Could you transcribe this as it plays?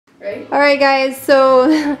Ready? Alright guys,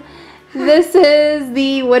 so this is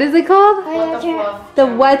the, what is it called? What the Fluff. The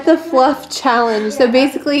What the Fluff challenge. So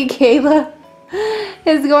basically Kayla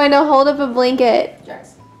is going to hold up a blanket.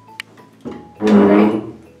 Jax. Ready?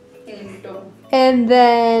 And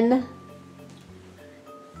then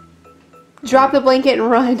drop the blanket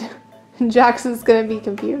and run. Jackson's gonna be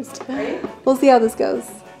confused. Ready? We'll see how this goes.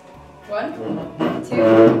 1,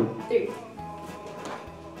 2, 3.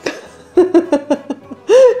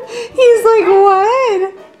 He's like,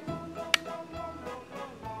 what?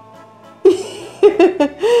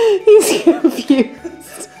 He's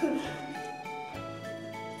confused.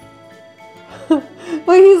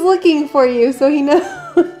 Well, he's looking for you, so he knows.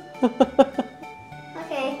 Okay.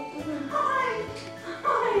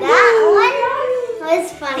 That one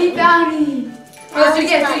was funny. He found me. Let's do it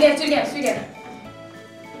again.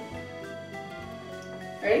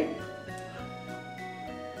 Ready?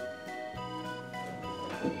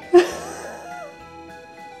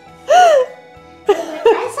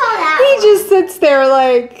 I saw that He one. just sits there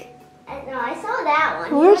like, No, I saw that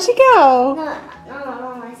one. where'd she go? No,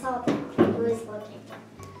 I saw that one. It was looking.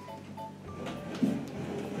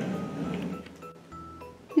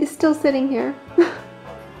 He's still sitting here.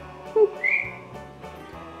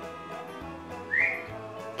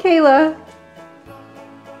 Kayla.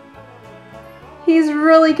 He's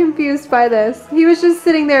really confused by this. He was just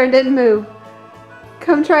sitting there and didn't move.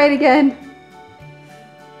 Come try it again.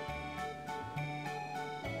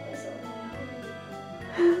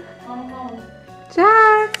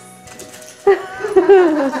 Jax!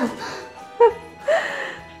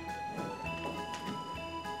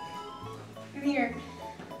 Come here.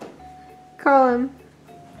 Call him.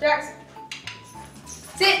 Jax.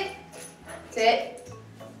 Sit. Sit.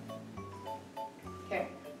 Okay.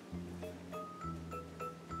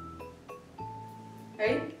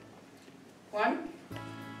 Ready? 1,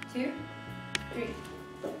 2, 3.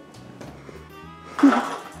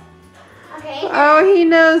 Okay. Oh, he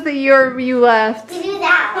knows that you left. To do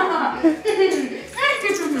that one.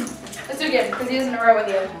 Let's do it again, because he doesn't row with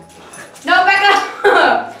you. No, back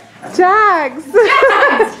up! Jax!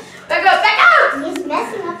 Jax! Back up, back up! He's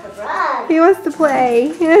messing up the rug. He wants to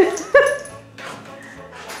play. Did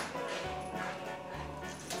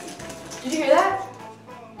you hear that?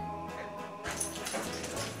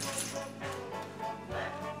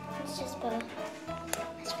 It's just both.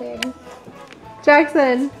 That's weird.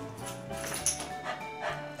 Jackson.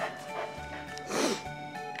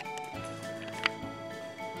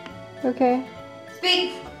 Okay.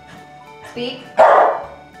 Speak. Speak.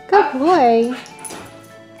 Good boy.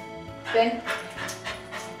 Spin.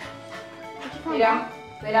 Lay down.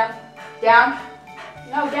 Lay down. Down.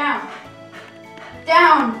 No, down.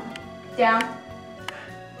 Down. Down.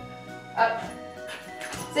 Up.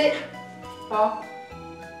 Sit. Fall.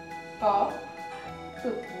 Fall.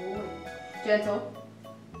 Good boy. Gentle.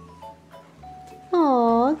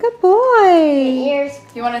 Aw, good boy. Ears.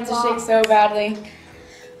 You wanted to shake so badly.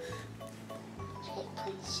 Shake,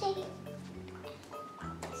 please shake.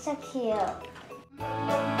 So cute.